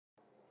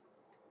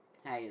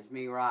Hey, it's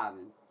me,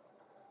 Robin.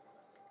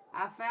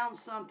 I found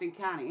something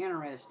kind of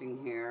interesting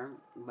here,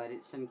 but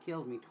it's done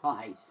killed me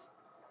twice.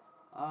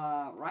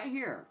 Right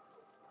here.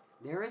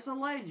 There is a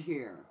ledge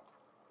here.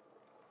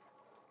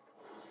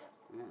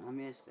 I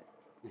missed it.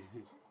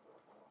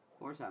 Of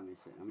course I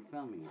missed it. I'm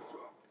filming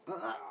it.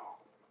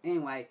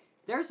 Anyway,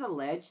 there's a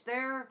ledge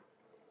there,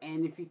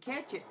 and if you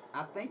catch it,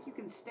 I think you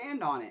can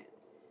stand on it.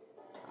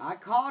 I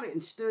caught it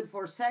and stood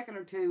for a second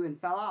or two and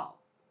fell off.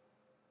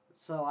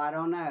 So I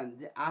don't know.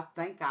 I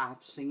think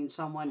I've seen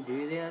someone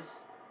do this.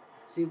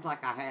 Seems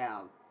like I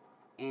have.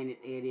 And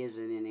it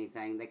isn't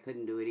anything. They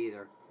couldn't do it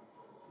either.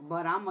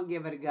 But I'm going to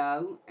give it a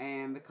go.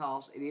 And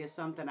because it is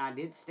something I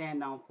did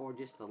stand on for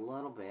just a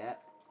little bit.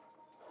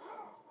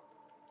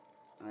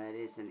 But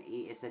it's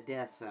a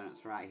death sentence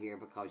right here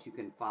because you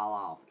can fall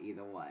off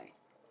either way.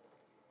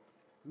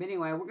 But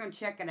anyway, we're going to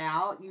check it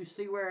out. You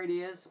see where it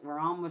is. We're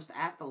almost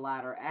at the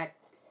ladder, at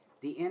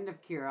the end of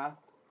Kira,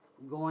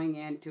 going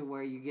into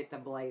where you get the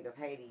blade of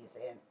Hades,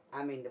 and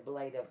I mean the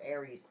blade of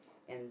Ares.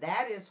 And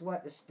that is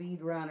what the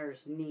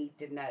speedrunners need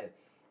to know.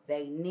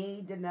 They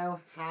need to know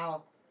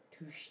how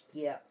to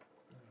skip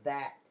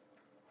that.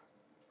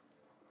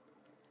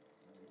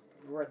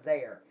 We're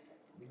there.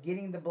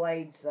 Getting the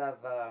blades of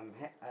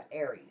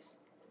Ares.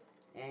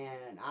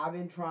 And I've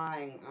been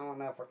trying, I don't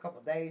know, for a couple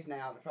of days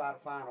now to try to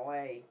find a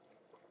way.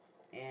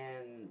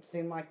 And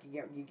seem like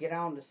you get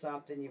onto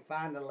something, you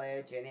find a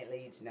ledge, and it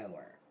leads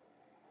nowhere.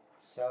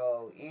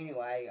 So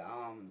anyway,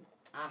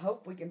 I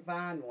hope we can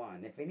find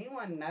one. If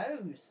anyone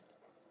knows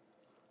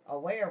a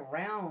way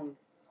around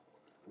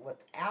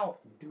without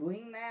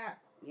doing that,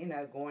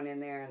 going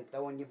in there and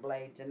throwing your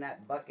blades in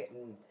that bucket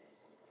and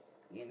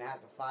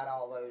have to fight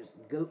all those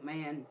goat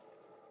men,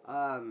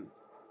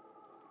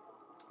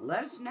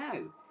 let us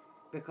know.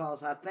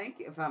 Because I think,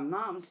 if I'm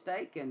not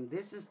mistaken,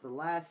 this is the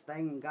last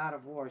thing in God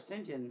of War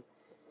Ascension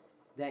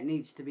that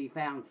needs to be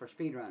found for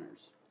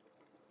speedrunners.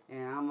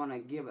 And I'm going to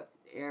give it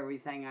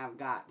everything I've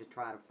got to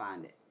try to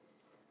find it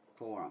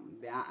for them.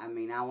 I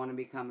mean, I want to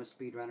become a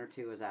speedrunner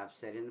too, as I've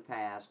said in the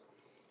past.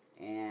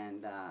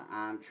 And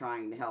I'm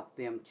trying to help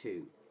them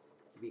too.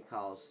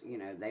 Because,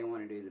 they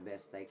want to do the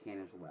best they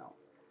can as well.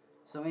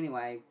 So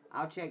anyway,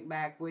 I'll check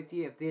back with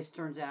you if this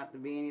turns out to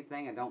be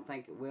anything. I don't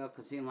think it will,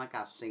 because it seems like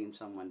I've seen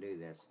someone do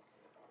this.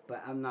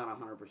 But I'm not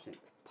 100%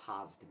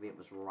 positive it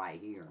was right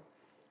here.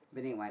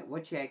 But anyway,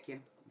 we'll check you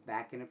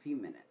back in a few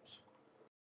minutes.